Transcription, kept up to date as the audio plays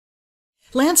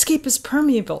Landscape is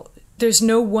permeable. There's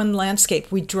no one landscape.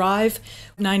 We drive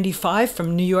 95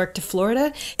 from New York to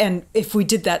Florida, and if we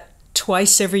did that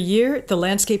twice every year, the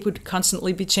landscape would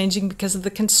constantly be changing because of the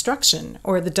construction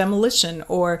or the demolition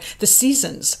or the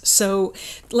seasons. So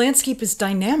landscape is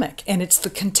dynamic, and it's the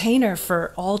container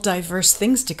for all diverse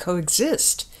things to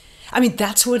coexist. I mean,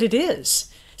 that's what it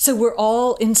is. So we're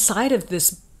all inside of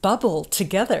this bubble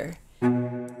together.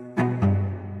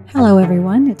 Hello,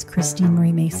 everyone. It's Christine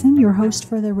Marie Mason, your host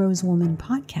for the Rose Woman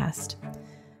podcast.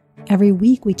 Every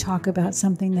week, we talk about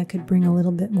something that could bring a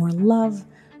little bit more love,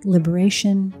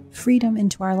 liberation, freedom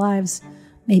into our lives,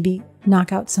 maybe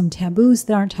knock out some taboos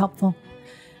that aren't helpful.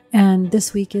 And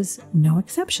this week is no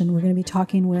exception. We're going to be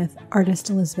talking with artist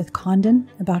Elisabeth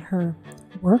Condon about her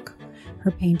work,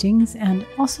 her paintings, and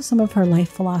also some of her life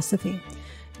philosophy.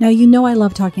 Now, you know I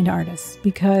love talking to artists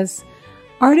because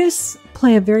artists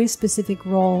play a very specific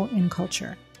role in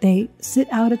culture. They sit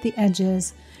out at the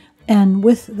edges, and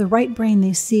with the right brain,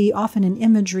 they see often in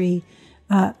imagery,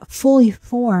 fully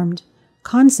formed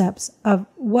concepts of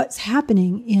what's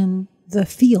happening in the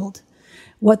field,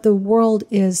 what the world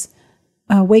is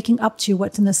waking up to,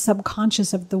 what's in the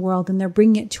subconscious of the world, and they're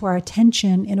bringing it to our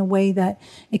attention in a way that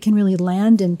it can really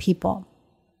land in people.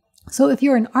 So if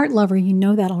you're an art lover, you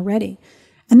know that already.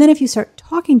 And then if you start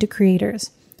talking to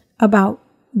creators about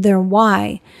their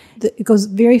why, it goes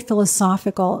very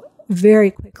philosophical very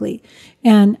quickly.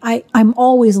 And I'm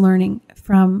always learning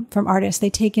from artists. They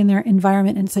take in their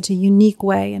environment in such a unique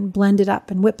way and blend it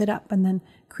up and whip it up and then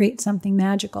create something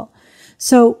magical.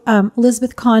 So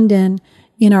Elisabeth Condon,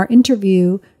 in our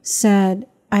interview, said,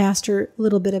 I asked her a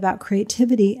little bit about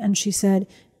creativity, and she said,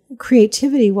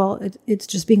 creativity, well, it's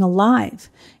just being alive.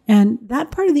 And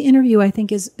that part of the interview, I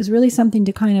think, is really something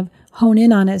to kind of hone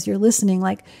in on as you're listening.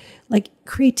 Like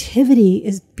creativity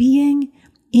is being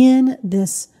in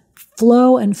this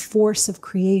flow and force of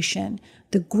creation,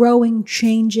 the growing,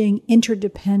 changing,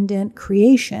 interdependent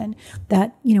creation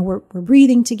that, you know, we're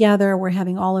breathing together, we're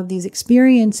having all of these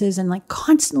experiences and like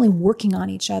constantly working on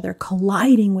each other,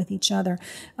 colliding with each other,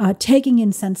 taking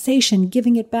in sensation,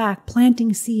 giving it back,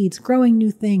 planting seeds, growing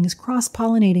new things,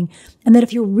 cross-pollinating. And that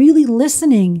if you're really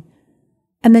listening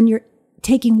and then you're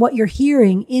taking what you're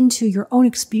hearing into your own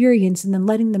experience and then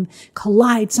letting them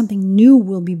collide, something new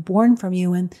will be born from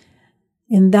you. And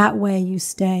in that way, you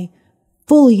stay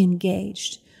fully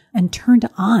engaged and turned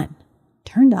on.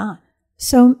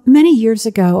 So many years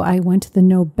ago, I went to the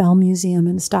Nobel Museum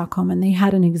in Stockholm, and they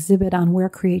had an exhibit on where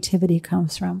creativity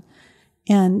comes from.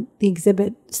 And the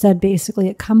exhibit said basically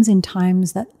it comes in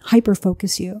times that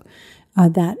hyper-focus you,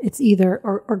 that it's either,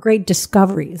 or great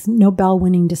discoveries,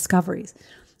 Nobel-winning discoveries.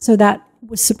 So that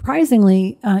was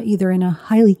surprisingly either in a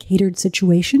highly catered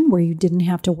situation where you didn't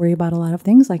have to worry about a lot of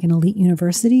things, like an elite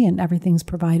university and everything's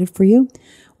provided for you,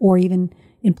 or even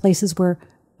in places where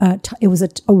it was a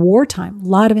wartime, a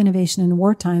lot of innovation in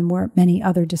wartime where many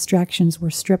other distractions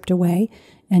were stripped away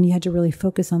and you had to really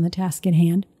focus on the task at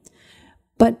hand.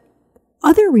 But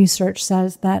other research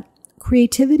says that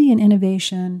creativity and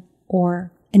innovation, and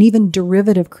even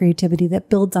derivative creativity that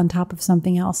builds on top of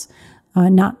something else,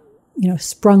 not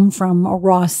sprung from a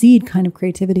raw seed kind of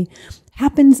creativity,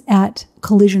 happens at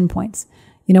collision points,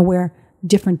 where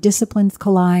different disciplines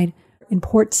collide in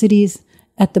port cities,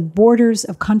 at the borders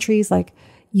of countries. Like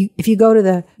if you go to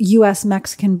the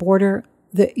US-Mexican border,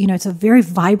 it's a very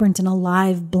vibrant and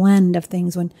alive blend of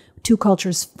things when two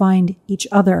cultures find each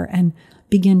other and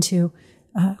begin to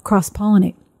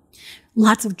cross-pollinate.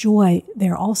 Lots of joy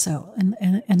there also,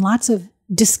 and lots of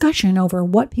discussion over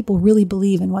what people really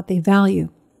believe and what they value.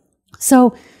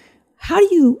 So how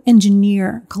do you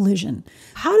engineer collision?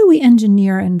 How do we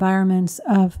engineer environments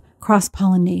of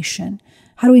cross-pollination?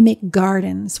 How do we make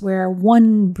gardens where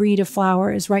one breed of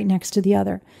flower is right next to the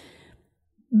other?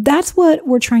 That's what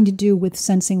we're trying to do with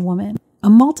Sensing Woman, a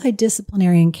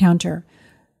multidisciplinary encounter.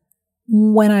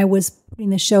 When I was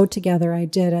putting the show together, I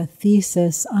did a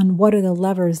thesis on what are the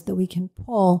levers that we can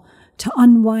pull to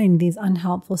unwind these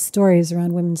unhelpful stories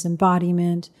around women's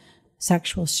embodiment,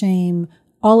 sexual shame,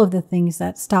 all of the things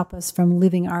that stop us from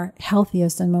living our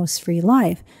healthiest and most free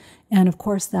life. And of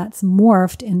course, that's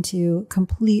morphed into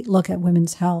complete look at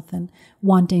women's health and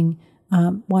wanting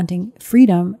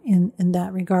freedom in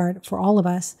that regard for all of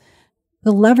us.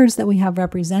 The levers that we have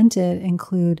represented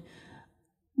include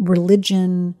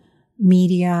religion,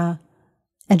 media,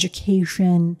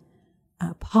 education,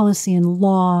 policy and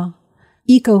law,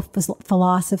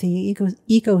 eco-philosophy,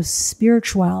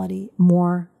 eco-spirituality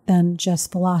more than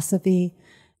just philosophy.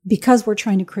 Because we're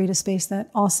trying to create a space that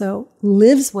also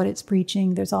lives what it's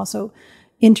preaching, there's also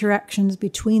interactions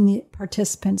between the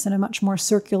participants in a much more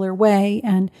circular way,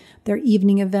 and their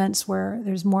evening events where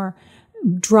there's more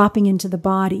dropping into the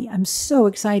body. I'm so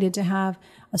excited to have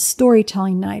a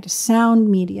storytelling night, a sound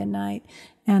media night,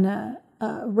 and a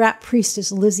rap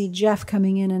priestess, Lizzie Jeff,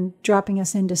 coming in and dropping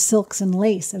us into silks and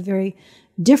lace, a very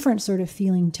different sort of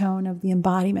feeling tone of the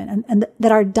embodiment, and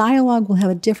that our dialogue will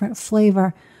have a different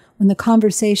flavor when the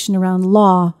conversation around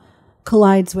law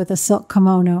collides with a silk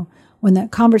kimono, when the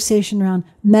conversation around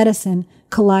medicine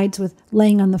collides with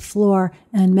laying on the floor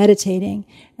and meditating,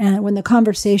 and when the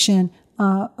conversation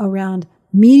around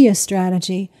media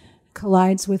strategy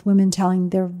collides with women telling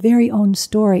their very own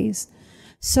stories.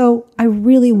 So I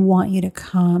really want you to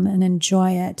come and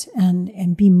enjoy it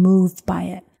and be moved by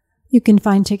it. You can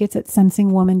find tickets at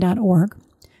sensingwoman.org.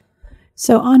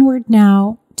 So onward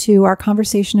now to our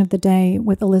conversation of the day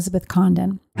with Elisabeth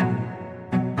Condon.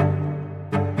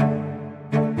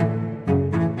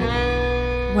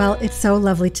 Well, it's so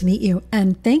lovely to meet you.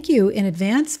 And thank you in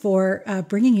advance for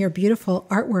bringing your beautiful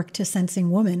artwork to Sensing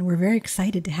Woman. We're very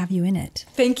excited to have you in it.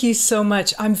 Thank you so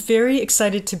much. I'm very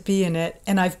excited to be in it.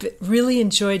 And I've really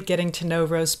enjoyed getting to know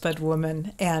Rosebud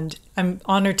Woman. And I'm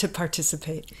honored to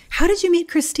participate. How did you meet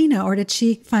Christina, or did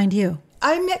she find you?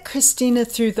 I met Christina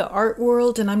through the art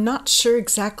world, and I'm not sure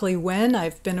exactly when.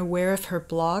 I've been aware of her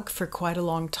blog for quite a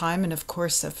long time, and of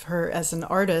course of her as an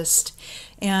artist.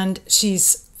 And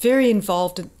she's very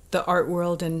involved in the art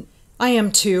world, and I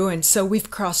am too, and so we've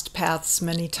crossed paths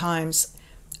many times.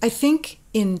 I think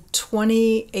in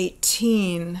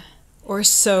 2018 or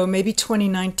so, maybe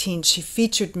 2019, she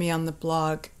featured me on the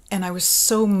blog, and I was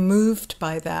so moved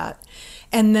by that.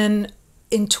 And then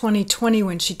in 2020,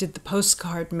 when she did the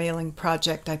postcard mailing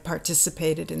project, I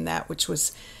participated in that, which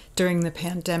was during the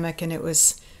pandemic, and it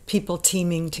was people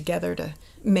teaming together to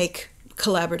make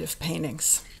collaborative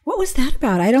paintings. What was that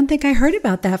about? I don't think I heard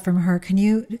about that from her. Can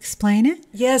you explain it?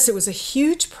 Yes, it was a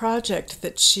huge project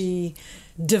that she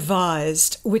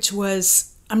devised, which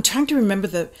was, I'm trying to remember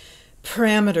the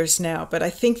parameters now, but I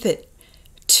think that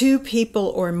 2 people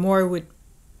or more would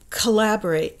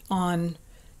collaborate on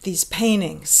these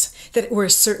paintings that were a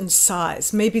certain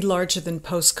size, maybe larger than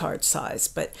postcard size,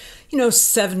 but,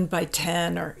 7 by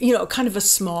 10 or, kind of a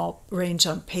small range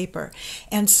on paper.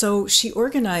 And so she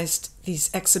organized these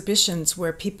exhibitions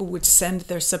where people would send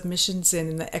their submissions in,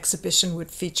 and the exhibition would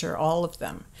feature all of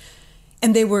them.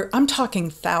 And they were, I'm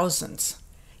talking thousands,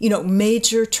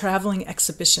 major traveling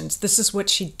exhibitions. This is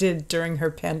what she did during her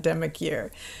pandemic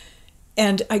year.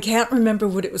 And I can't remember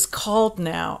what it was called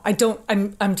now.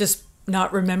 I'm just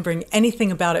not remembering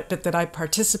anything about it, but that I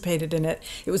participated in it.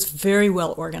 It was very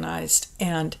well organized.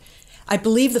 And I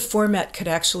believe the format could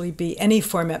actually be any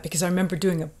format, because I remember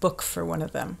doing a book for one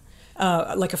of them,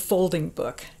 like a folding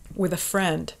book with a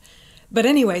friend. But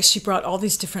anyway, she brought all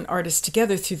these different artists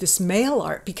together through this mail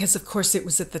art, because of course it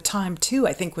was at the time too,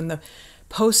 I think, when the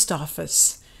post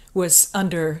office was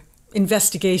under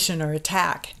investigation or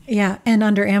attack. Yeah, and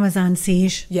under Amazon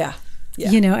siege. Yeah.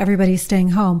 Everybody's staying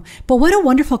home. But what a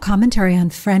wonderful commentary on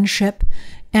friendship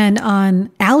and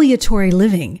on aleatory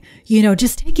living.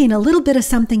 Just taking a little bit of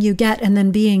something you get and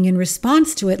then being in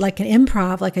response to it, like an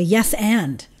improv, like a yes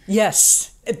and.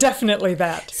 Yes, definitely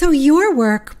that. So your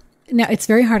work, now it's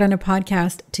very hard on a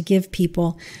podcast to give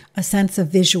people a sense of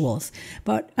visuals,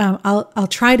 but I'll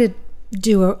try to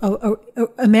do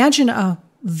imagine a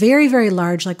very, very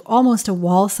large, like almost a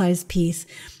wall-sized piece.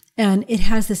 And it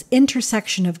has this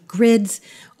intersection of grids,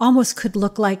 almost could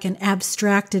look like an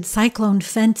abstracted cyclone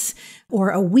fence or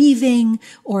a weaving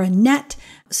or a net,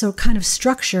 so kind of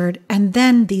structured. And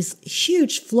then these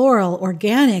huge floral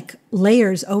organic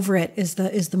layers over it is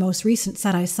the most recent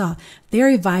set I saw.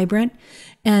 Very vibrant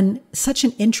and such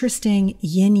an interesting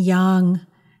yin-yang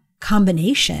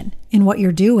combination in what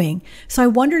you're doing. So I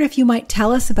wondered if you might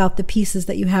tell us about the pieces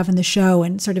that you have in the show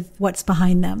and sort of what's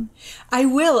behind them. I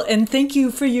will, and thank you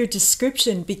for your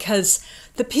description, because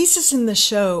the pieces in the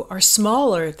show are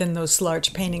smaller than those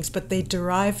large paintings, but they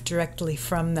derive directly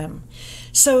from them.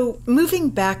 So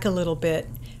moving back a little bit,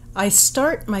 I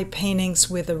start my paintings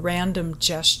with a random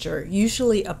gesture,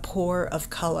 usually a pour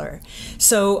of color.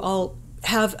 So I'll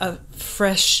have a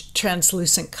fresh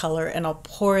translucent color and I'll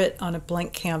pour it on a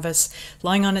blank canvas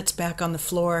lying on its back on the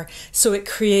floor, so it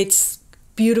creates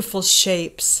beautiful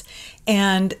shapes,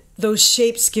 and those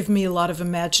shapes give me a lot of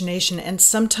imagination, and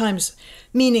sometimes,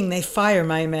 meaning they fire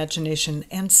my imagination,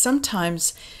 and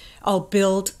sometimes I'll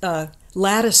build a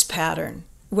lattice pattern,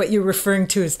 what you're referring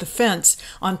to as the fence,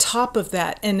 on top of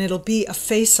that, and it'll be a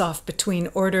face-off between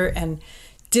order and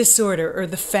disorder, or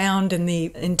the found and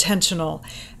the intentional,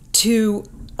 to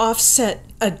offset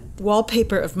a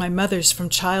wallpaper of my mother's from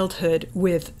childhood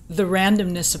with the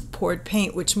randomness of poured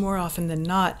paint, which more often than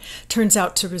not turns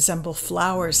out to resemble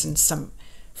flowers in some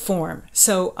form.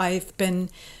 So I've been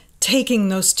taking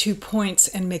those 2 points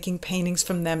and making paintings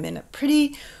from them in a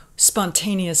pretty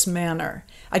spontaneous manner.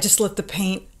 I just let the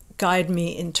paint guide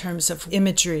me in terms of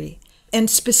imagery. And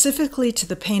specifically to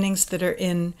the paintings that are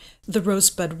in the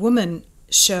Rosebud Woman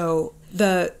show,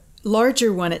 the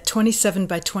larger one at 27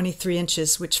 by 23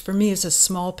 inches, which for me is a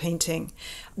small painting,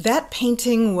 that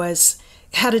painting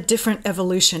had a different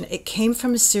evolution. It came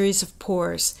from a series of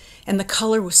pours, and the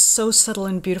color was so subtle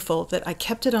and beautiful that I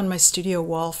kept it on my studio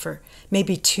wall for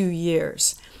maybe 2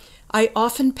 years. I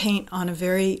often paint on a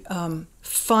very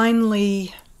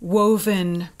finely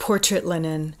woven portrait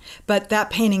linen, but that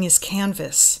painting is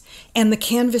canvas, and the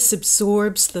canvas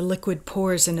absorbs the liquid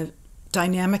pours in a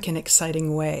dynamic and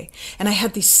exciting way. And I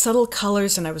had these subtle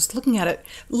colors, and I was looking at it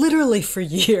literally for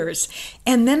years.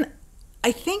 And then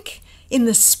I think in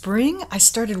the spring, I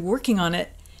started working on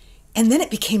it, and then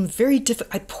it became very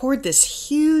difficult. I poured this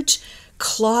huge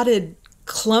clotted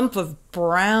clump of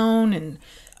brown and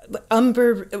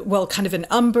umber, well, kind of an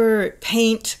umber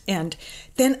paint, and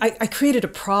then I created a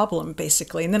problem,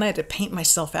 basically, and then I had to paint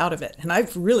myself out of it, and I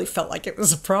really felt like it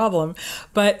was a problem,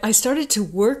 but I started to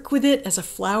work with it as a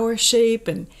flower shape,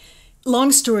 and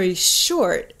long story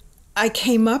short, I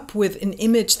came up with an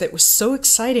image that was so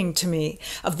exciting to me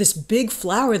of this big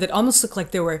flower that almost looked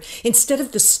like there were, instead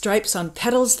of the stripes on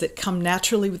petals that come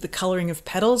naturally with the coloring of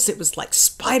petals, it was like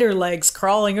spider legs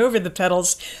crawling over the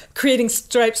petals, creating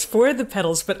stripes for the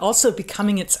petals, but also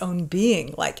becoming its own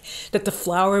being, like that the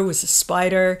flower was a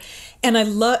spider. And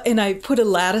I put a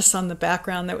lattice on the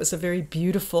background that was a very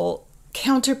beautiful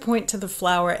counterpoint to the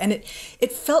flower. And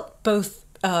it felt both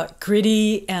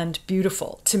gritty and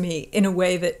beautiful to me in a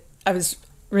way that I was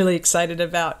really excited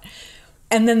about.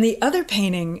 And then the other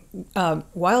painting,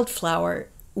 Wildflower,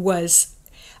 was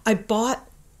I bought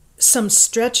some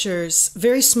stretchers,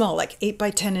 very small, like 8 by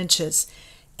 10 inches,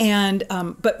 and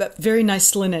but very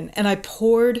nice linen. And I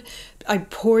poured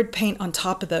paint on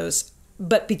top of those.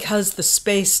 But because the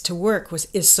space to work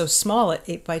is so small at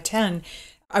 8 by 10,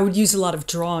 I would use a lot of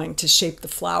drawing to shape the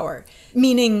flower.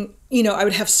 Meaning, I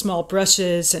would have small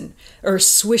brushes or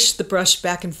swish the brush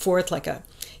back and forth like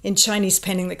in Chinese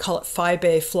painting, they call it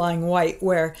Faibai, flying white,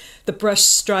 where the brush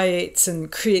striates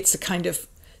and creates a kind of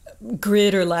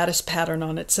grid or lattice pattern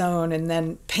on its own, and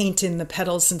then paint in the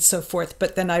petals and so forth.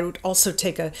 But then I would also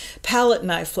take a palette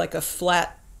knife, like a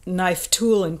flat knife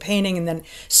tool in painting, and then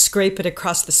scrape it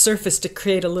across the surface to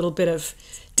create a little bit of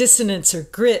dissonance or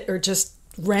grit or just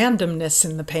randomness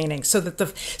in the painting, so that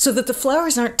the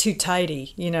flowers aren't too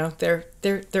tidy. They're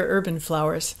urban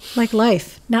flowers, like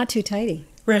life, not too tidy.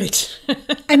 Right.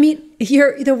 I mean,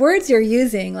 the words you're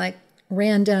using, like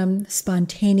random,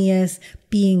 spontaneous,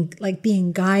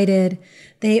 being guided,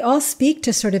 they all speak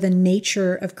to sort of a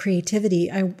nature of creativity.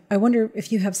 I wonder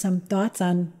if you have some thoughts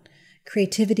on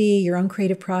creativity, your own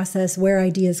creative process, where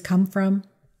ideas come from.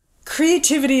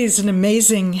 Creativity is an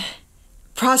amazing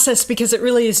process because it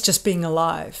really is just being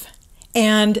alive.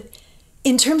 And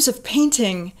in terms of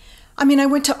painting, I mean, I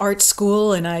went to art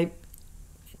school and I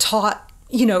taught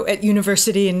at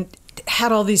university and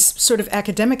had all these sort of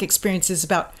academic experiences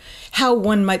about how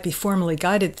one might be formally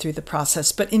guided through the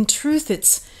process. But in truth,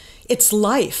 it's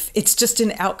life. It's just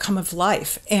an outcome of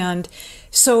life. And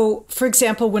so, for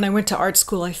example, when I went to art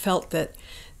school, I felt that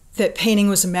painting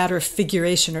was a matter of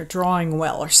figuration or drawing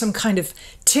well or some kind of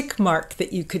tick mark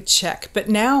that you could check. But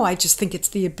now I just think it's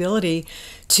the ability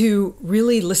to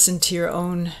really listen to your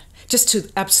own, just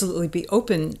to absolutely be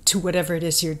open to whatever it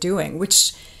is you're doing,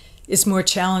 which is more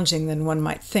challenging than one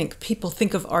might think. People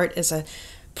think of art as a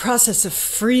process of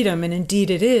freedom, and indeed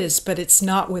it is, but it's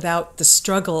not without the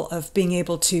struggle of being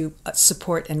able to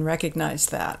support and recognize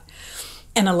that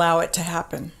and allow it to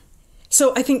happen.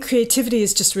 So I think creativity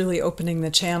is just really opening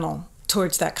the channel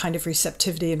towards that kind of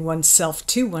receptivity in oneself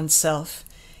to oneself,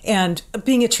 and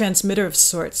being a transmitter of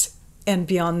sorts, and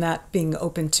beyond that, being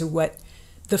open to what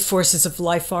the forces of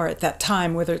life are at that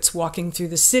time, whether it's walking through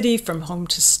the city from home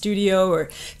to studio or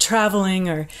traveling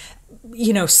or,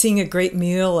 seeing a great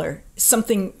meal or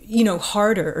something,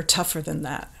 harder or tougher than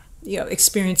that,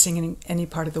 experiencing in any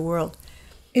part of the world.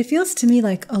 It feels to me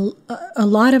like a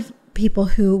lot of people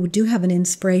who do have an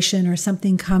inspiration or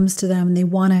something comes to them and they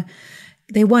want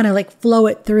to like flow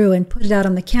it through and put it out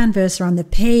on the canvas or on the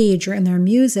page or in their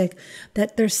music,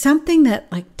 that there's something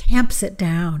that like tamps it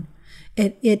down.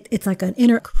 It's like an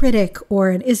inner critic, or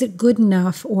an is it good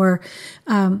enough, or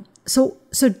so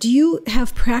do you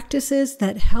have practices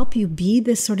that help you be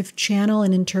this sort of channel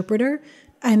and interpreter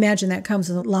I imagine that comes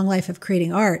with a long life of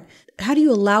creating art. How do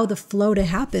you allow the flow to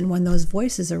happen when those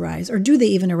voices arise? Or do they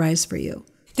even arise for you?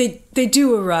 They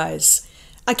do arise.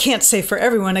 I can't say for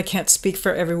everyone, I can't speak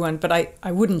for everyone, but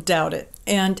I wouldn't doubt it.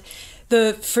 And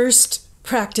the first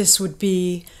practice would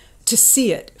be to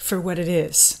see it for what it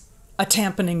is, a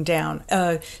tamponing down,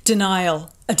 a denial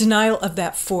of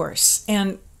that force,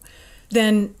 and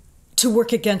then to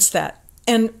work against that.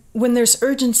 And when there's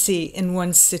urgency in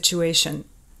one's situation,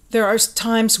 there are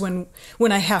times when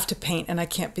I have to paint and I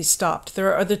can't be stopped.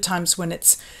 There are other times when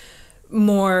it's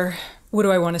more, what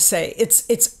do I want to say?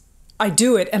 I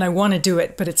do it and I want to do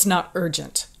it, but it's not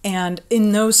urgent. And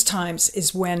in those times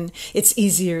is when it's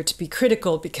easier to be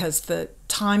critical because the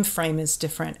time frame is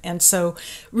different. And so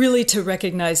really to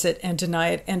recognize it and deny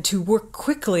it and to work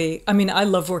quickly. I mean, I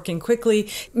love working quickly,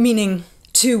 meaning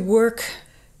to work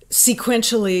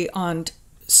sequentially on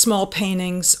small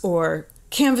paintings or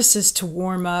canvases to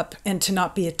warm up and to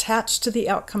not be attached to the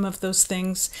outcome of those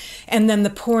things. And then the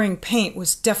pouring paint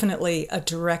was definitely a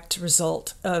direct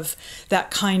result of that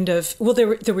kind of, well, there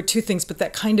were two things, but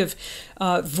that kind of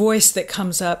voice that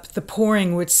comes up. The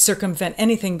pouring would circumvent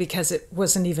anything because it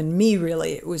wasn't even me,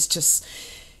 really. It was just,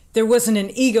 there wasn't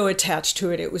an ego attached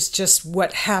to it. It was just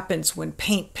what happens when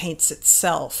paint paints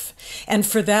itself. And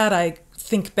for that, I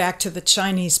think back to the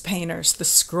Chinese painters, the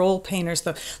scroll painters,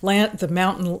 the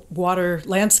mountain water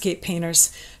landscape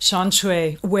painters,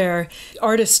 shanshui, where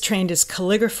artists trained as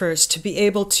calligraphers to be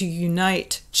able to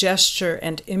unite gesture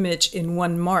and image in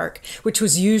one mark, which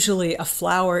was usually a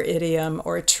flower idiom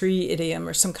or a tree idiom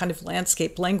or some kind of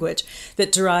landscape language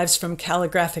that derives from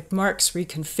calligraphic marks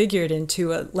reconfigured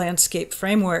into a landscape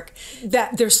framework.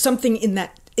 That there's something in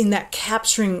that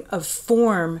capturing of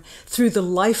form through the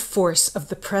life force of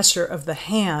the pressure of the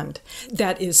hand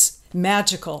that is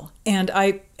magical. And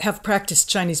I have practiced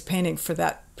Chinese painting for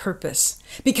that purpose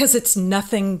because it's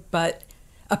nothing but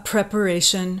a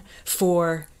preparation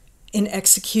for an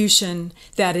execution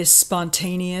that is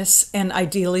spontaneous and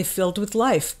ideally filled with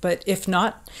life. But if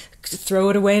not, throw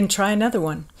it away and try another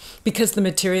one because the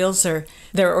materials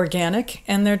they're organic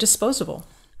and they're disposable.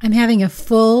 I'm having a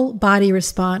full body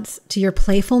response to your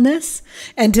playfulness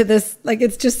and to this, like,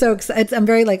 it's just so exciting. I'm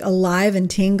very like alive and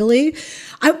tingly.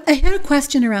 I had a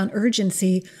question around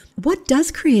urgency. What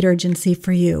does create urgency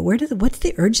for you? What's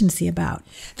the urgency about?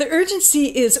 The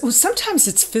urgency is, well, sometimes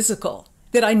it's physical,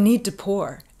 that I need to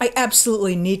pour. I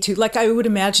absolutely need to. Like I would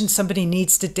imagine somebody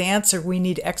needs to dance or we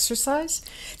need exercise.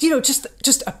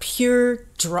 Just a pure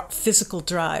physical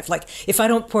drive. Like if I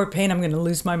don't pour paint, I'm going to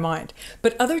lose my mind.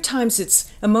 But other times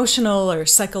it's emotional or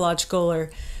psychological or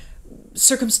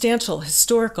circumstantial,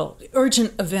 historical,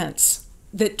 urgent events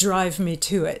that drive me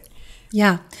to it.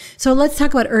 Yeah. So let's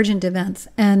talk about urgent events.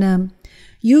 And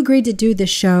you agreed to do this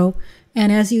show. And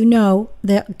as you know,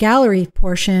 the gallery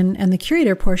portion and the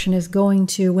curator portion is going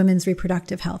to women's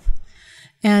reproductive health.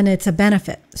 And it's a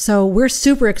benefit. So we're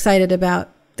super excited about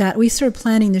that. We started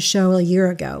planning the show a year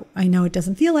ago. I know it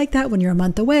doesn't feel like that when you're a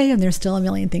month away and there's still a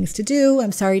million things to do.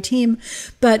 I'm sorry, team.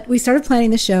 But we started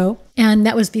planning the show. And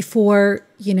that was before,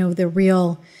 the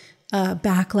real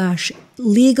backlash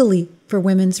legally for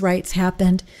women's rights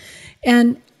happened.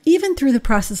 And even through the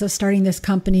process of starting this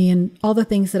company and all the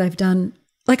things that I've done,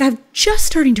 like I'm just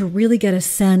starting to really get a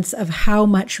sense of how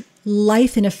much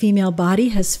life in a female body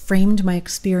has framed my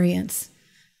experience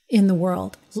in the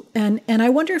world. And I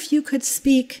wonder if you could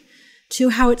speak to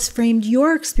how it's framed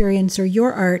your experience or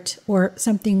your art or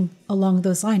something along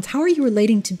those lines. How are you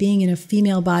relating to being in a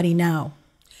female body now?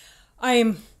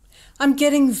 I'm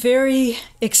getting very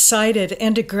excited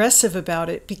and aggressive about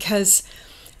it because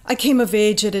I came of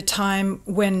age at a time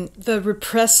when the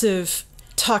repressive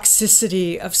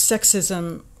toxicity of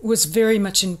sexism was very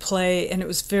much in play, and it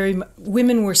was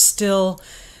women were still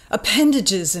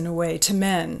appendages in a way to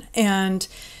men, and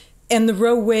the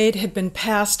Roe Wade had been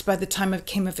passed by the time I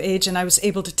came of age, and I was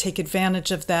able to take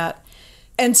advantage of that.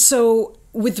 And so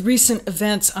with recent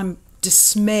events, I'm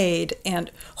dismayed and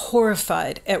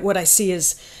horrified at what I see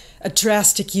as a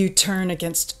drastic U-turn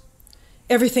against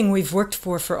everything we've worked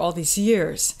for all these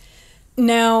years.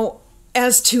 Now,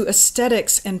 as to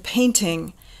aesthetics and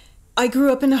painting, I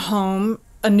grew up in a home,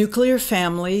 a nuclear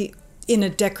family, in a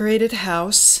decorated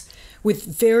house with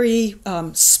very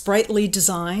sprightly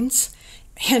designs,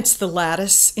 hence the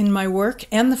lattice in my work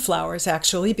and the flowers,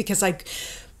 actually, because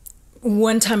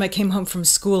one time I came home from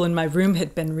school and my room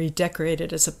had been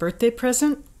redecorated as a birthday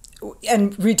present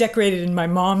and redecorated in my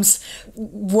mom's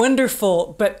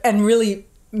wonderful and really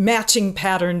matching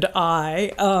patterned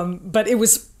eye, but it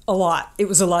was a lot. It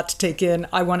was a lot to take in.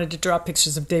 I wanted to draw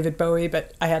pictures of David Bowie,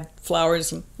 but I had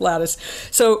flowers and lattice.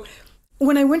 So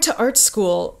when I went to art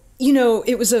school,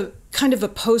 it was a kind of a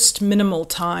post-minimal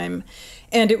time,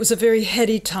 and it was a very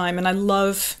heady time, and I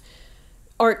love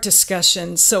art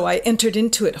discussion, so I entered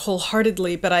into it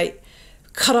wholeheartedly, but I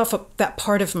cut off that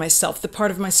part of myself, the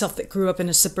part of myself that grew up in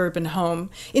a suburban home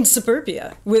in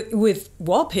suburbia with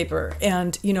wallpaper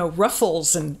and,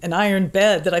 ruffles and an iron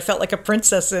bed that I felt like a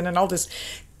princess in, and all this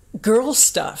girl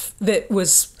stuff that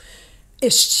was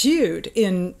eschewed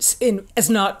in as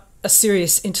not a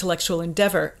serious intellectual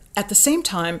endeavor. At the same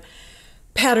time,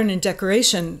 pattern and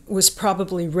decoration was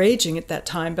probably raging at that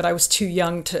time, but I was too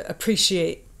young to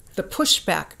appreciate the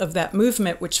pushback of that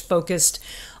movement, which focused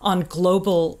on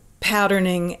global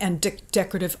patterning and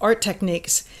decorative art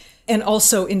techniques, and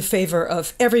also in favor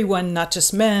of everyone, not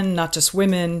just men, not just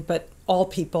women, but all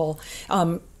people,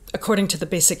 according to the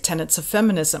basic tenets of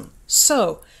feminism.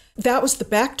 So that was the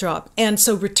backdrop. And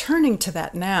so returning to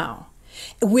that now,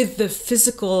 with the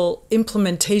physical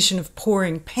implementation of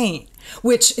pouring paint,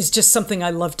 which is just something I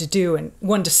love to do, and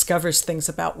one discovers things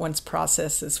about one's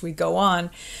process as we go on,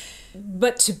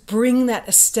 but to bring that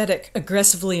aesthetic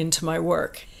aggressively into my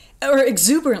work, or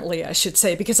exuberantly, I should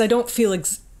say, because I don't feel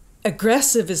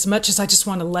aggressive as much as I just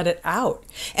want to let it out.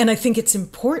 And I think it's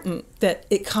important that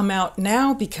it come out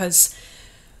now because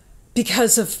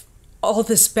of all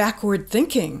this backward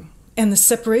thinking and the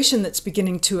separation that's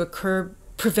beginning to occur,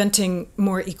 preventing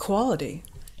more equality.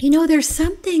 There's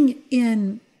something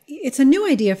it's a new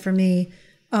idea for me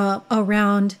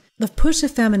around the push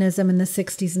of feminism in the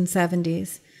 60s and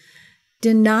 70s,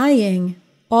 denying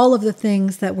all of the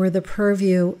things that were the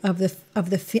purview of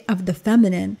the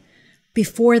feminine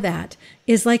before that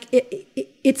is like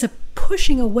it's a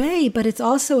pushing away, but it's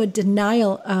also a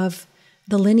denial of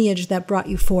the lineage that brought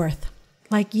you forth.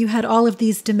 Like you had all of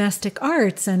these domestic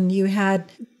arts, and you had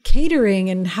catering,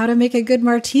 and how to make a good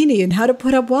martini, and how to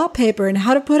put up wallpaper, and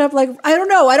how to put up, like, I don't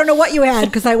know what you had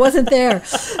because I wasn't there,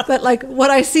 but like what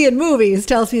I see in movies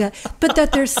tells me that. But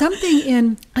that there's something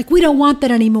in, like, we don't want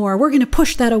that anymore. We're going to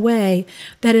push that away.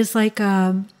 That is like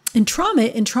in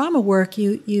trauma work,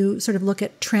 you sort of look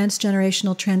at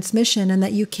transgenerational transmission, and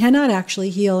that you cannot actually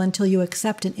heal until you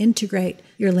accept and integrate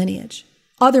your lineage.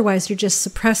 Otherwise, you're just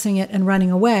suppressing it and running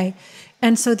away.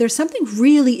 And so there's something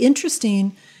really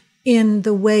interesting in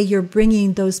the way you're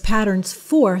bringing those patterns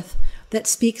forth that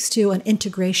speaks to an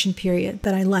integration period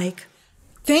that I like.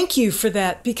 Thank you for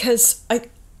that, because I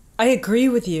agree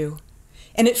with you,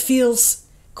 and it feels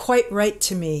quite right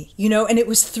to me, and it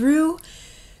was through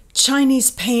Chinese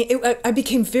paint. I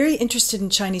became very interested in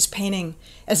Chinese painting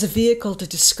as a vehicle to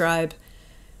describe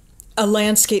a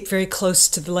landscape very close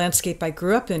to the landscape I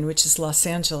grew up in, which is Los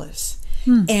Angeles.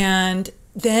 And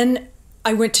then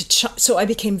I went to so I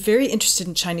became very interested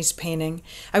in Chinese painting.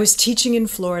 I was teaching in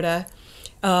Florida,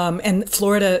 and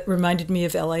Florida reminded me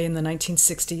of LA in the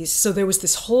 1960s. So there was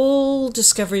this whole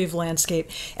discovery of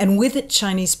landscape, and with it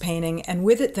Chinese painting, and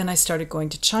with it then I started going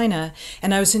to China,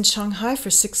 and I was in Shanghai for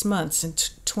 6 months in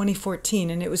 2014,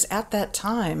 and it was at that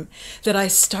time that I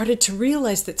started to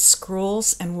realize that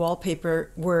scrolls and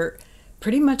wallpaper were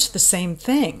pretty much the same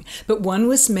thing, but one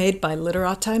was made by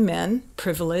literati men,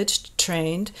 privileged,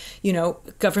 trained,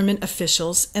 government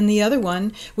officials, and the other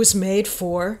one was made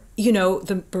for,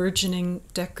 the burgeoning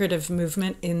decorative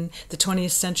movement in the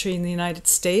 20th century in the United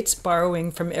States,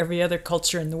 borrowing from every other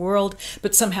culture in the world,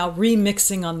 but somehow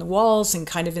remixing on the walls and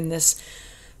kind of in this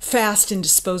fast and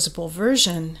disposable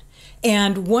version.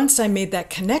 And once I made that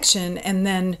connection, and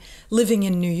then living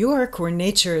in New York, where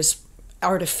nature is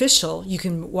artificial, you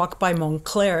can walk by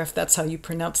Montclair, if that's how you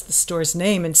pronounce the store's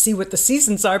name, and see what the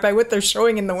seasons are by what they're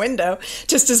showing in the window,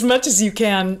 just as much as you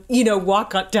can,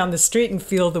 walk down the street and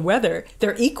feel the weather.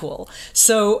 They're equal.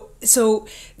 So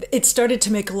it started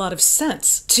to make a lot of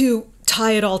sense to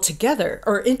tie it all together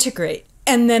or integrate.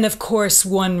 And then, of course,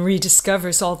 one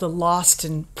rediscovers all the lost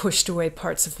and pushed away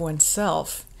parts of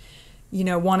oneself,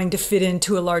 wanting to fit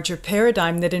into a larger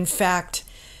paradigm that, in fact,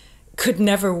 could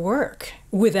never work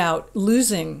without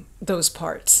losing those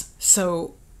parts.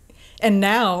 So, and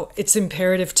now it's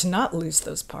imperative to not lose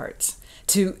those parts,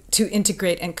 to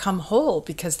integrate and come whole,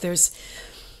 because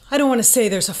I don't want to say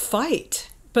there's a fight,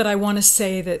 but I want to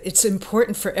say that it's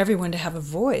important for everyone to have a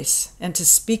voice and to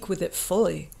speak with it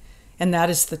fully. And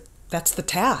that's the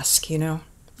task, I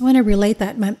want to relate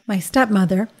that. My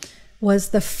stepmother was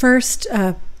the first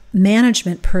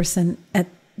management person at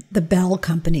the Bell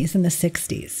companies in the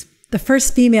 60s. The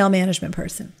first female management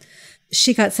person.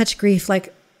 She got such grief,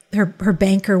 like her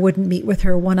banker wouldn't meet with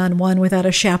her one-on-one without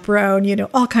a chaperone,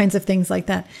 all kinds of things like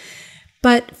that.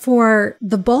 But for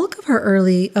the bulk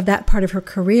of that part of her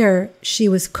career, she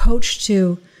was coached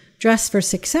to dress for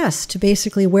success, to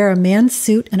basically wear a man's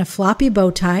suit and a floppy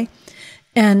bow tie,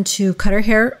 and to cut her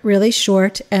hair really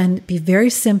short and be very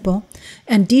simple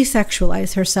and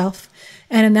desexualize herself.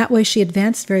 And in that way, she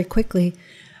advanced very quickly.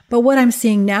 But what I'm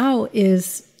seeing now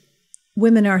is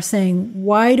women are saying,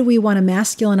 why do we want to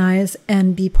masculinize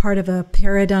and be part of a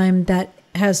paradigm that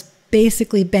has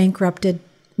basically bankrupted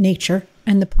nature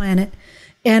and the planet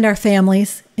and our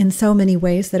families in so many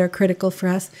ways that are critical for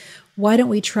us? Why don't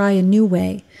we try a new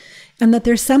way? And that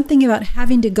there's something about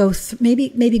having to go,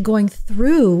 maybe going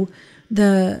through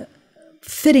the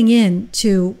fitting in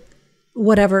to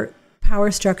whatever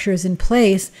power structure is in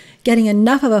place, getting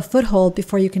enough of a foothold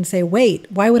before you can say, wait,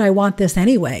 why would I want this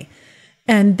anyway?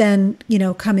 And then,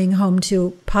 coming home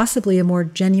to possibly a more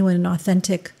genuine and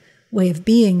authentic way of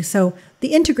being. So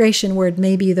the integration word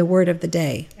may be the word of the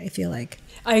day, I feel like.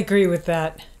 I agree with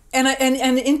that. And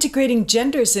integrating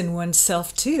genders in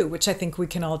oneself too, which I think we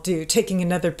can all do. Taking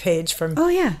another page from... Oh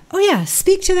yeah.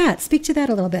 Speak to that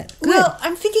a little bit. Good. Well,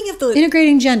 I'm thinking of the...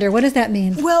 Integrating gender, what does that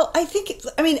mean? Well,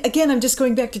 again, I'm just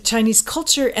going back to Chinese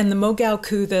culture and the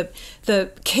Mogao-ku,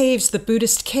 the caves, the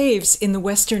Buddhist caves in the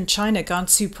western China,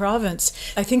 Gansu province.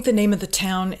 I think the name of the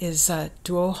town is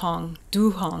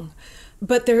Duhong.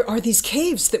 But there are these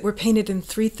caves that were painted in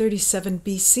 337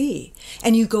 BC,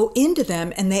 and you go into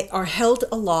them and they are held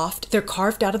aloft. They're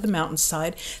carved out of the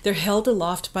mountainside. They're held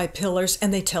aloft by pillars,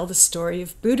 and they tell the story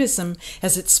of Buddhism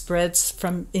as it spreads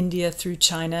from India through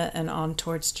China and on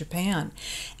towards Japan.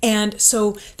 And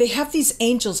so they have these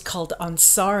angels called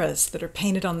ansaras that are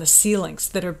painted on the ceilings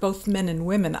that are both men and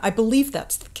women. I believe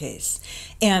that's the case.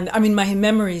 And my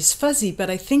memory is fuzzy, but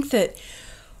I think that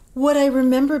what I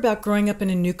remember about growing up in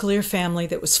a nuclear family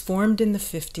that was formed in the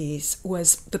 50s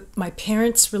was my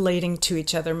parents relating to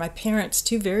each other. My parents,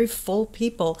 two very full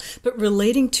people, but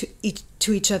relating to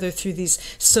each other through these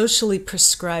socially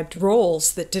prescribed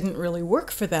roles that didn't really work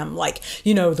for them. Like,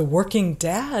 the working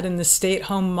dad and the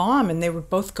stay-at-home mom, and they were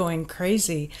both going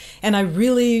crazy. And I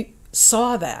really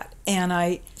saw that. And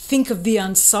I think of the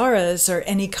ansaras or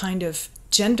any kind of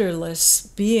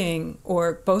genderless being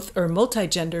or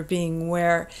multigender being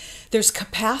where there's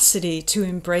capacity to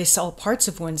embrace all parts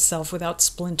of oneself without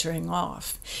splintering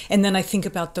off. And then I think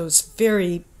about those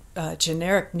very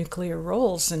generic nuclear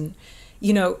roles, and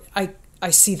I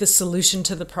see the solution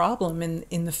to the problem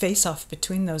in the face-off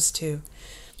between those two.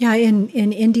 Yeah, in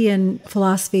Indian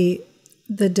philosophy,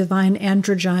 the divine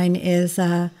androgyne is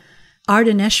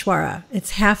Ardhaneshwara.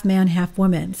 It's half man, half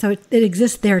woman. So it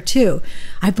exists there too.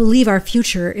 I believe our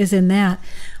future is in that.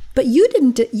 But your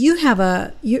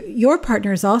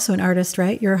partner is also an artist,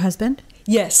 right? Your husband?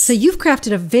 Yes. So you've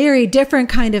crafted a very different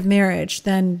kind of marriage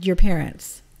than your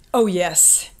parents. Oh,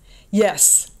 yes.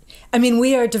 Yes.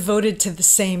 We are devoted to the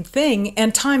same thing,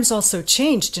 and times also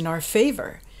changed in our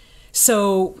favor.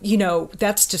 So,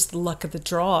 that's just the luck of the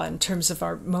draw in terms of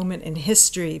our moment in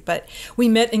history. But we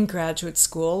met in graduate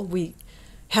school. We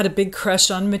had a big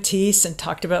crush on Matisse and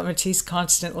talked about Matisse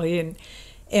constantly.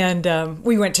 And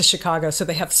we went to Chicago, so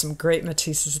they have some great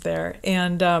Matisses there.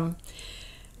 And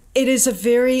it is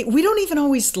we don't even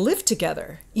always live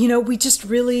together. We just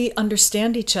really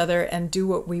understand each other and do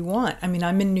what we want.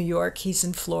 I'm in New York, he's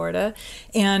in Florida,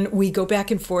 and we go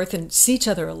back and forth and see each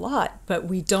other a lot, but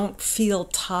we don't feel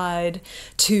tied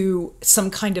to some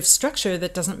kind of structure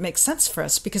that doesn't make sense for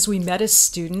us because we met as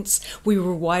students, we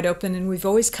were wide open, and we've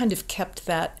always kind of kept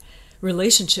that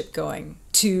relationship going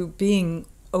to being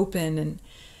open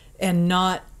and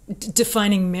not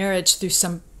defining marriage through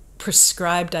some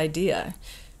prescribed idea.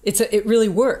 It really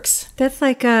works. That's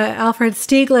like Alfred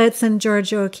Stieglitz and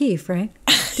George O'Keeffe, right?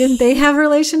 Didn't they have a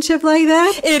relationship like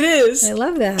that? It is. I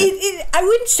love that. I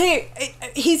wouldn't say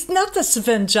he's not the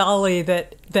Svengali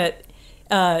that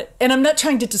and I'm not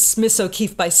trying to dismiss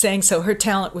O'Keeffe by saying so. Her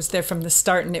talent was there from the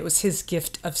start, and it was his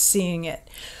gift of seeing it.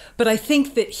 But I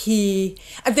think that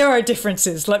there are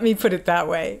differences. Let me put it that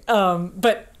way.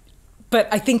 But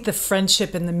I think the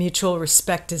friendship and the mutual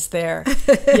respect is there.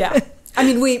 Yeah.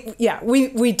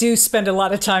 We do spend a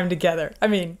lot of time together.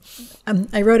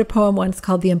 I wrote a poem once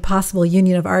called The Impossible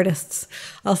Union of Artists.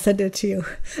 I'll send it to you.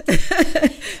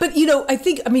 But, I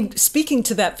think, speaking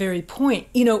to that very point,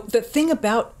 the thing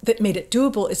that made it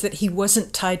doable is that he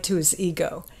wasn't tied to his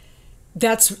ego.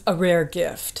 That's a rare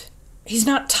gift. He's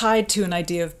not tied to an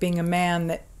idea of being a man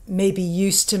that maybe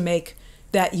used to make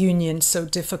that union so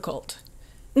difficult.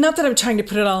 Not that I'm trying to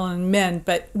put it all on men,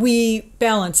 but we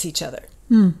balance each other.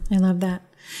 I love that.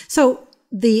 So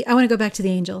I want to go back to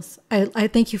the angels. I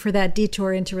thank you for that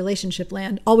detour into relationship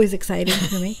land. Always exciting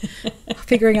for me.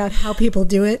 Figuring out how people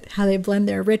do it, how they blend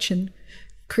their rich and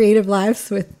creative lives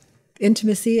with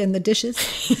intimacy and the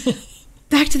dishes.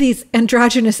 Back to these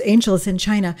androgynous angels in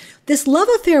China. This love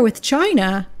affair with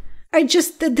China,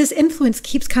 This influence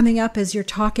keeps coming up as you're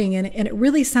talking, and it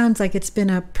really sounds like it's been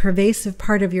a pervasive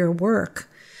part of your work.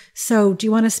 So do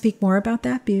you want to speak more about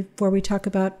that before we talk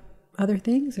about other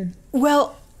things? Or?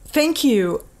 Well, thank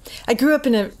you. I grew up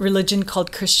in a religion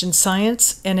called Christian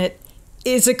Science, and it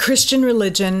is a Christian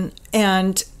religion,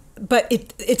 but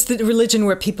it's the religion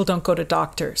where people don't go to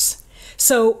doctors.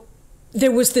 So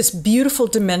there was this beautiful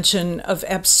dimension of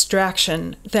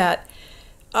abstraction that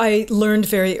I learned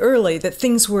very early, that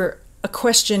things were a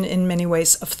question in many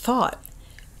ways of thought.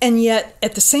 And yet,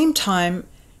 at the same time,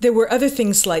 there were other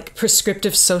things like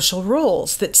prescriptive social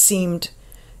roles that seemed,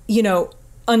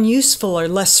 unuseful or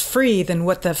less free than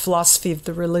what the philosophy of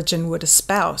the religion would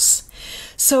espouse.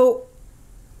 So,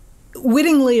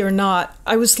 wittingly or not,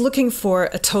 I was looking for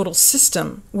a total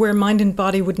system where mind and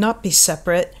body would not be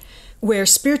separate, where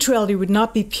spirituality would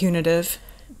not be punitive,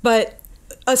 but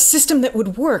a system that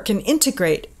would work and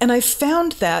integrate. And I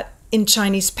found that in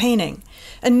Chinese painting.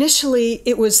 Initially,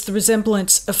 it was the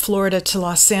resemblance of Florida to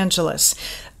Los Angeles,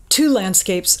 two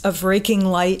landscapes of raking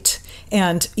light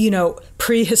and,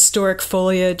 prehistoric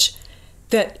foliage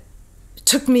that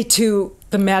took me to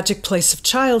the magic place of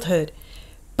childhood.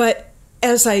 But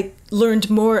as I learned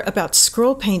more about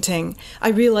scroll painting, I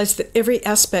realized that every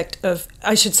aspect of,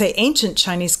 I should say, ancient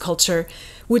Chinese culture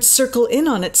would circle in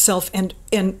on itself and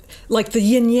like the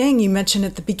yin yang you mentioned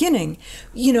at the beginning,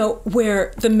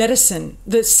 where the medicine,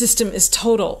 the system is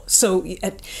total. So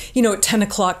at 10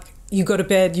 o'clock, you go to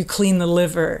bed, you clean the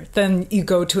liver, then you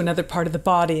go to another part of the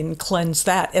body and cleanse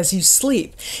that as you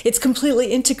sleep. It's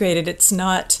completely integrated. It's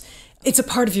a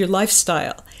part of your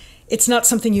lifestyle. It's not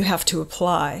something you have to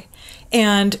apply.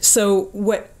 And so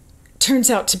what turns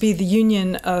out to be the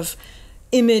union of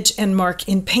image and mark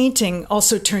in painting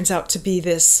also turns out to be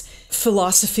this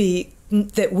philosophy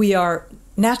that we are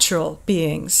natural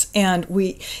beings and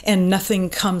nothing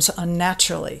comes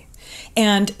unnaturally.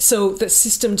 And so the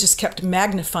system just kept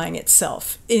magnifying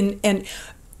itself in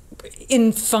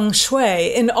feng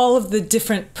shui, in all of the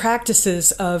different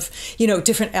practices of,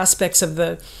 different aspects of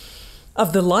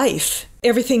the life.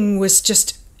 Everything was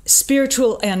just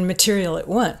spiritual and material at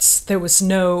once. There was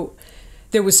no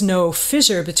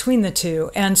fissure between the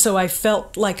two. And so I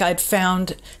felt like I'd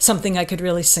found something I could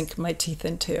really sink my teeth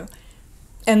into.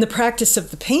 And the practice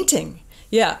of the painting,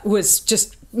 was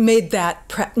just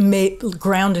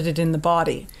grounded it in the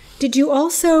body. Did you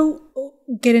also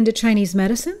get into Chinese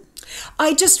medicine?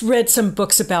 I just read some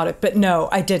books about it, but no,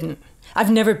 I didn't. I've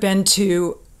never been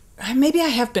to, maybe I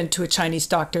have been to a Chinese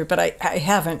doctor, but I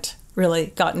haven't really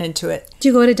gotten into it. Do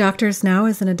you go to doctors now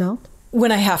as an adult?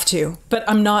 When I have to, but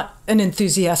I'm not an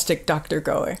enthusiastic doctor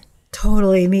goer.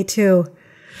 Totally, me too.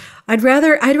 I'd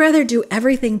rather do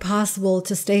everything possible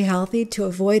to stay healthy, to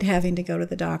avoid having to go to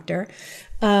the doctor.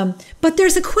 But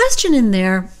there's a question in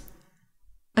there.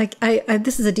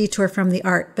 This is a detour from the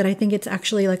art, but I think it's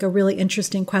actually like a really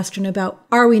interesting question about,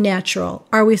 are we natural?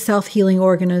 Are we self-healing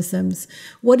organisms?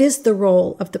 What is the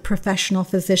role of the professional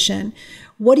physician?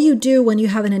 What do you do when you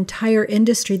have an entire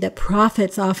industry that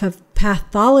profits off of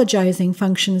pathologizing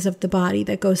functions of the body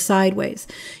that go sideways?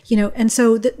 And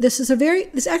so this is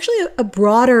actually a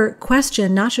broader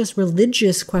question, not just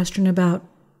religious question about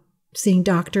seeing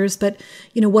doctors, but,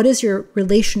 what is your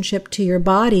relationship to your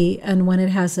body? And when it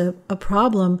has a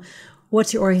problem,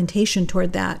 what's your orientation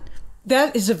toward that?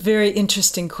 That is a very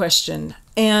interesting question.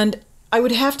 And I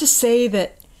would have to say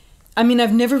that,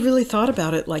 I've never really thought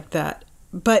about it like that.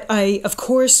 But I, of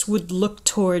course, would look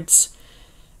towards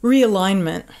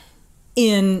realignment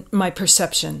in my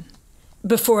perception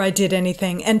before I did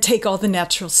anything and take all the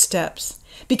natural steps.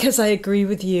 Because I agree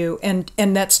with you, and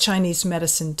that's Chinese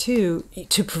medicine too,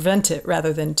 to prevent it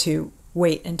rather than to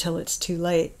wait until it's too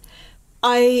late.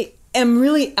 I am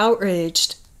really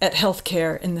outraged at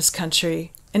healthcare in this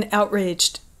country and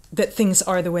outraged that things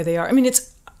are the way they are.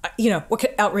 It's,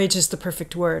 outrage is the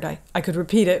perfect word. I could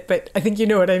repeat it, but I think you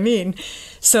know what I mean.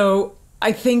 So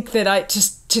I think that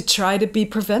to try to be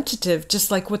preventative,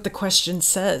 just like what the question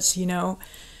says,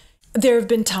 There have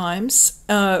been times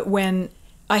when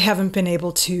I haven't been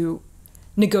able to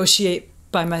negotiate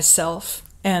by myself,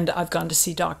 and I've gone to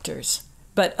see doctors.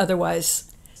 But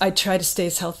otherwise, I try to stay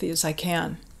as healthy as I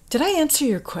can. Did I answer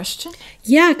your question?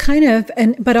 Yeah, kind of.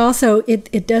 But also,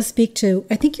 it does speak to,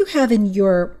 I think you have in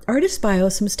your artist bio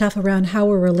some stuff around how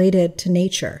we're related to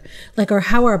nature, or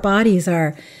how our bodies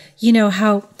are,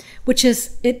 which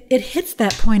is, it hits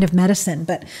that point of medicine.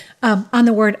 But on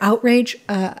the word outrage,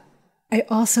 I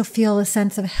also feel a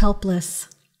sense of helpless.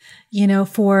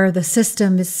 For the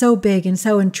system is so big and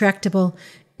so intractable,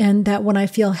 and that when I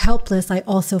feel helpless, I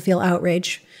also feel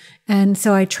outrage. And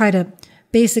so I try to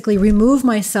basically remove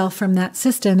myself from that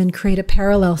system and create a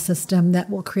parallel system that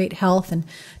will create health and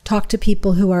talk to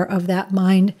people who are of that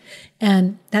mind.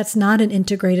 And that's not an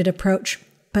integrated approach,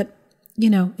 but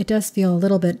it does feel a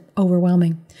little bit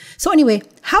overwhelming. So anyway,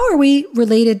 how are we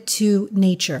related to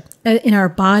nature in our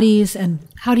bodies, and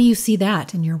how do you see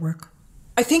that in your work?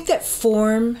 I think that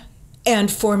form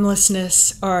and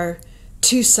formlessness are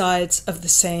two sides of the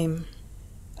same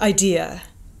idea.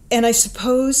 And I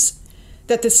suppose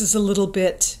that this is a little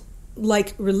bit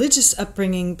like religious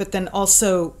upbringing, but then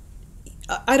also,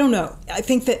 I don't know. I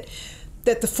think that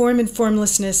the form and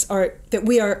formlessness are that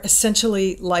we are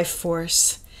essentially life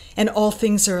force, and all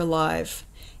things are alive,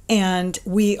 and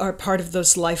we are part of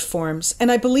those life forms.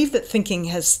 And I believe that thinking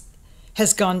has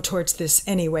gone towards this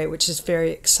anyway, which is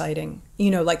very exciting.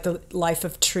 Like the life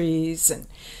of trees and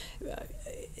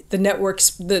the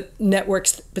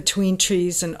networks between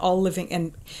trees and all living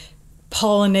and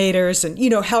pollinators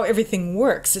and how everything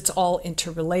works. It's all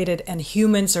interrelated, and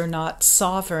humans are not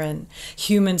sovereign.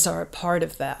 Humans are a part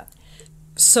of that.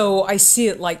 So I see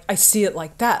it like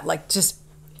that, like just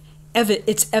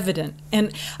it's evident.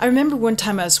 And I remember one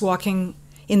time I was walking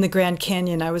in the Grand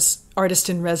Canyon. I was artist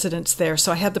in residence there,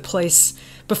 so I had the place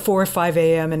before 5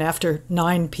 a.m. and after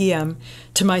 9 p.m.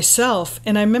 to myself.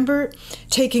 And I remember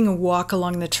taking a walk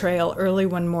along the trail early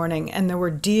one morning, and there were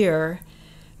deer,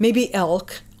 maybe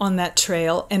elk, on that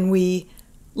trail, and we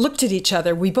looked at each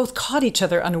other. We both caught each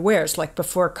other unawares, like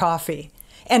before coffee.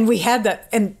 And we had that,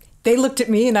 and they looked at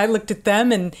me and I looked at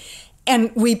them,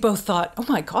 and we both thought, oh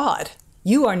my God,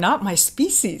 you are not my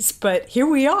species, but here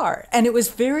we are. And it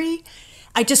was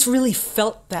I just really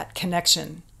felt that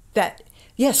connection, that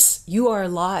yes, you are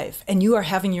alive and you are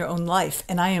having your own life,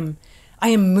 and I am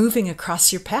moving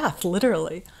across your path,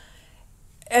 literally.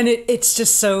 And it's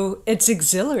just it's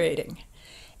exhilarating.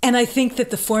 And I think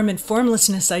that the form and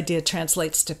formlessness idea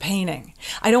translates to painting.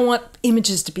 I don't want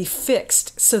images to be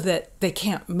fixed so that they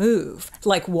can't move,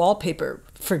 like wallpaper,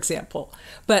 for example.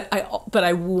 But I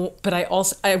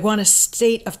want a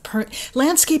state of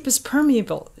landscape is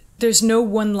permeable. There's no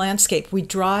one landscape. We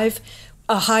drive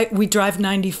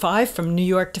 95 from New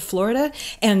York to Florida,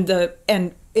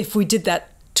 and if we did that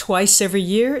twice every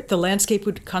year, the landscape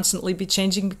would constantly be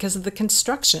changing because of the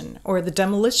construction or the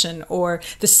demolition or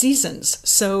the seasons.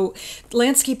 So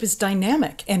landscape is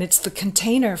dynamic, and it's the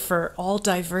container for all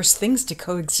diverse things to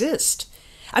coexist.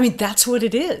 I mean, that's what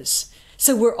it is.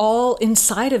 So we're all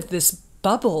inside of this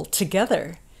bubble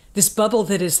together, this bubble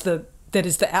that is the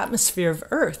atmosphere of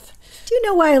Earth. Do you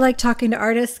know why I like talking to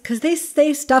artists? Because they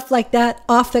say stuff like that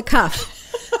off the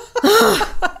cuff.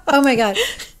 Oh my God.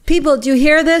 People, do you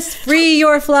hear this? Free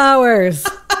your flowers.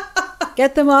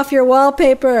 Get them off your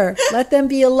wallpaper. Let them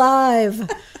be alive.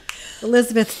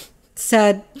 Elisabeth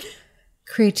said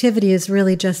creativity is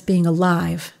really just being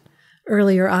alive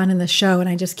earlier on in the show, and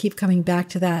I just keep coming back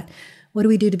to that. What do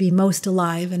we do to be most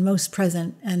alive and most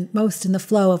present and most in the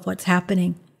flow of what's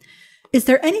happening? Is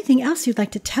there anything else you'd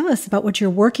like to tell us about what you're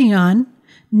working on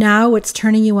now, what's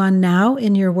turning you on now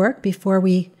in your work before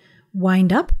we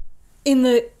wind up?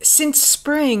 Since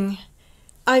spring,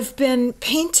 I've been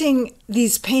painting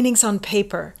these paintings on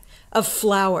paper of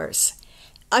flowers.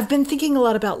 I've been thinking a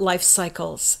lot about life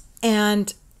cycles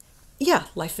and,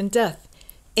 life and death.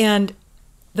 And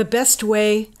the best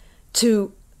way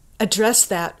to address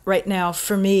that right now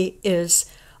for me is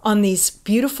on these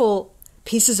beautiful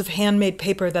pieces of handmade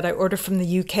paper that I order from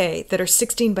the UK that are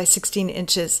 16 by 16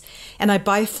 inches. And I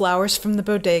buy flowers from the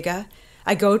bodega.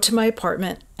 I go to my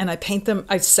apartment and I paint them.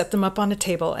 I set them up on a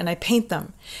table and I paint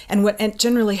them. And what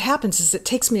generally happens is it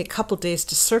takes me a couple days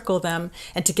to circle them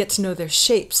and to get to know their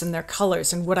shapes and their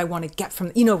colors and what I want to get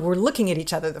from, we're looking at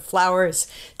each other. The flower is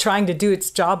trying to do its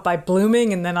job by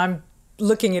blooming, and then I'm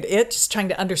looking at it, just trying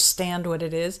to understand what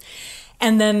it is.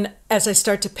 And then as I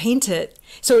start to paint it,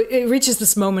 so it reaches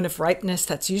this moment of ripeness.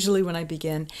 That's usually when I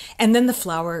begin. And then the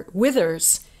flower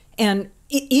withers and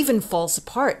it even falls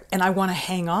apart, and I want to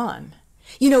hang on.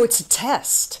 It's a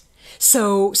test.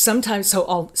 So sometimes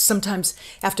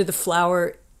after the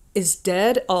flower is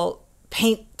dead, I'll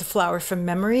paint the flower from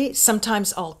memory.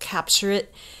 Sometimes I'll capture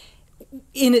it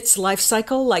in its life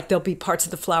cycle. Like there'll be parts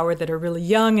of the flower that are really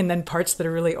young and then parts that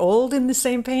are really old in the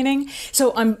same painting.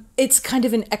 So it's kind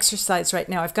of an exercise right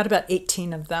now. I've got about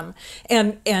 18 of them.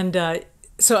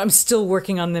 So I'm still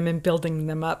working on them and building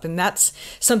them up. And that's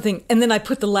something. And then I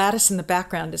put the lattice in the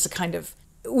background as a kind of,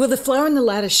 the flower and the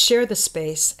lattice share the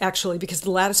space, actually, because the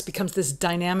lattice becomes this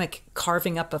dynamic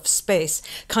carving up of space,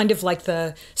 kind of like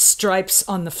the stripes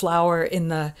on the flower in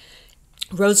the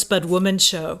Rosebud Woman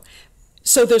show.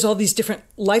 So there's all these different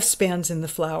lifespans in the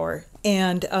flower.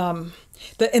 And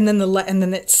And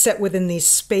then it's set within these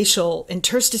spatial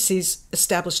interstices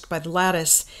established by the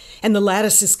lattice. And the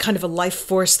lattice is kind of a life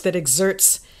force that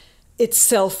exerts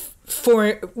itself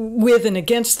with and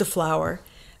against the flower.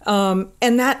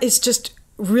 And that is just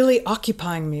really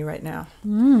occupying me right now.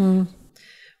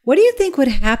 What do you think would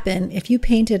happen if you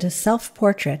painted a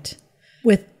self-portrait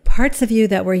with parts of you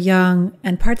that were young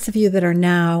and parts of you that are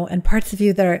now and parts of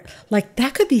you that are like,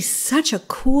 that could be such a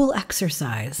cool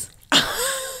exercise.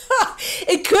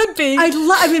 It could be.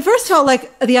 I mean, first of all,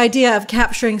 like the idea of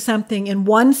capturing something in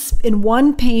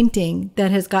one painting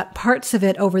that has got parts of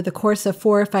it over the course of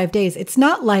 4 or 5 days. It's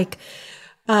not like,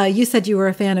 you said you were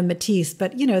a fan of Matisse,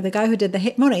 but you know, the guy who did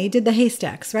Monet, he did the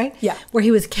haystacks, right? Yeah. Where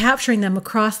he was capturing them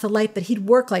across the light, but he'd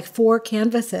work like 4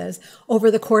 canvases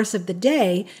over the course of the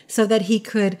day so that he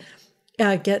could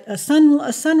get a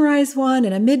sunrise one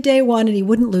and a midday one, and he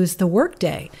wouldn't lose the work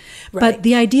day. Right. But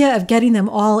the idea of getting them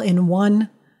all in one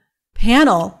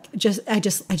panel, I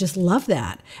just love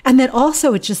that. And then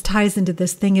also it just ties into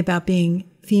this thing about being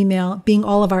female, being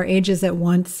all of our ages at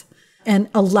once, and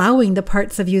allowing the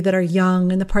parts of you that are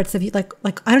young and the parts of you like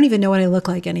I don't even know what I look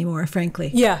like anymore, frankly.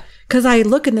 Yeah. Because I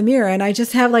look in the mirror and I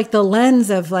just have like the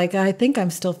lens of like, I think I'm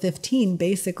still 15,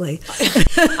 basically.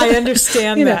 I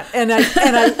understand that. And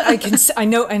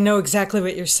I know exactly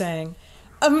what you're saying.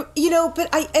 You know, but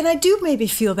I do maybe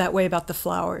feel that way about the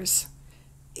flowers.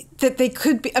 That they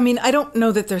could be, I mean, I don't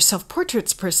know that they're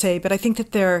self-portraits per se, but I think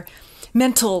that they're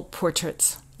mental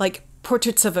portraits, like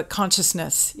portraits of a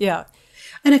consciousness. Yeah.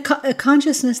 And a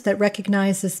consciousness that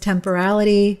recognizes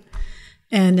temporality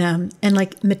and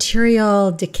like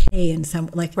material decay in some,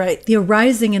 like right. The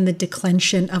arising and the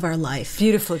declension of our life.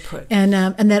 Beautifully put. And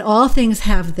that all things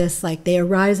have this, like they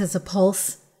arise as a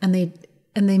pulse and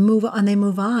they move on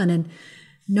and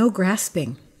no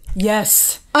grasping.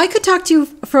 Yes. I could talk to you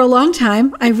for a long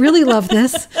time. I really love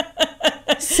this.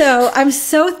 So I'm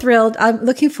so thrilled. I'm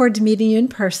looking forward to meeting you in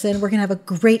person. We're going to have a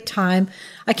great time.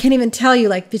 I can't even tell you,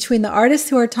 like between the artists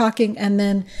who are talking and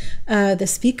then the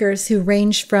speakers who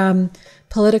range from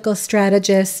political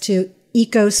strategists to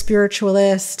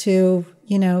eco-spiritualists to,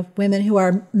 you know, women who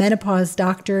are menopause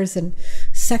doctors and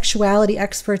sexuality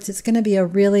experts. It's going to be a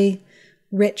really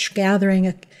rich gathering.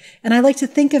 And I like to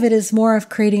think of it as more of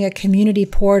creating a community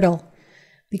portal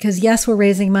because yes, we're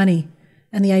raising money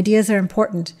and the ideas are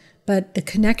important, but the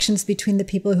connections between the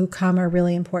people who come are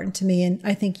really important to me. And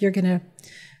I think you're going to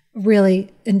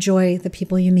really enjoy the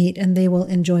people you meet and they will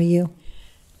enjoy you.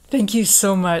 Thank you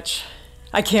so much.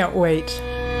 I can't wait.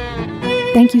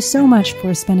 Thank you so much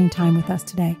for spending time with us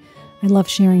today. I love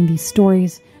sharing these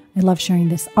stories. I love sharing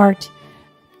this art.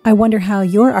 I wonder how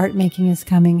your art making is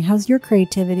coming. How's your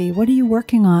creativity? What are you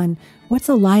working on? What's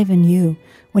alive in you?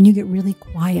 When you get really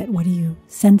quiet, what are you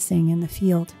sensing in the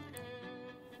field?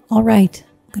 All right,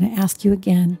 I'm going to ask you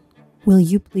again. Will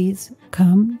you please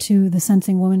come to the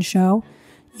Sensing Woman show?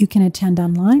 You can attend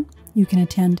online. You can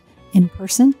attend in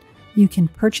person. You can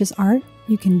purchase art.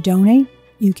 You can donate.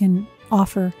 You can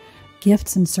offer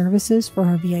gifts and services for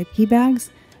our VIP bags,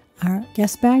 our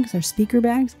guest bags, our speaker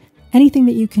bags. Anything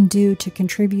that you can do to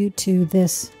contribute to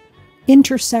this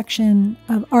intersection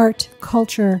of art,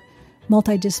 culture,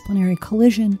 multidisciplinary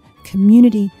collision,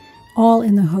 community, all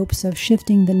in the hopes of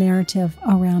shifting the narrative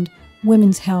around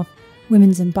women's health,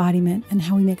 women's embodiment, and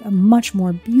how we make a much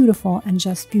more beautiful and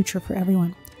just future for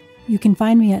everyone. You can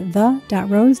find me at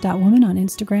the.rose.woman on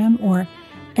Instagram or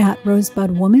at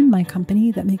rosebudwoman, my company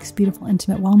that makes beautiful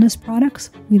intimate wellness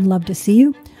products. We'd love to see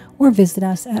you, or visit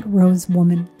us at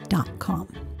rosewoman.com.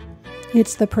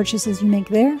 It's the purchases you make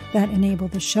there that enable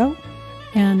the show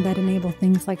and that enable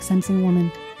things like Sensing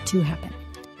Woman to happen.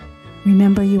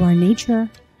 Remember, you are nature,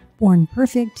 born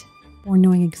perfect, born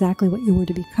knowing exactly what you were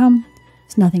to become.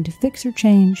 There's nothing to fix or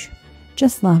change,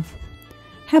 just love.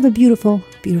 Have a beautiful,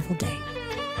 beautiful day.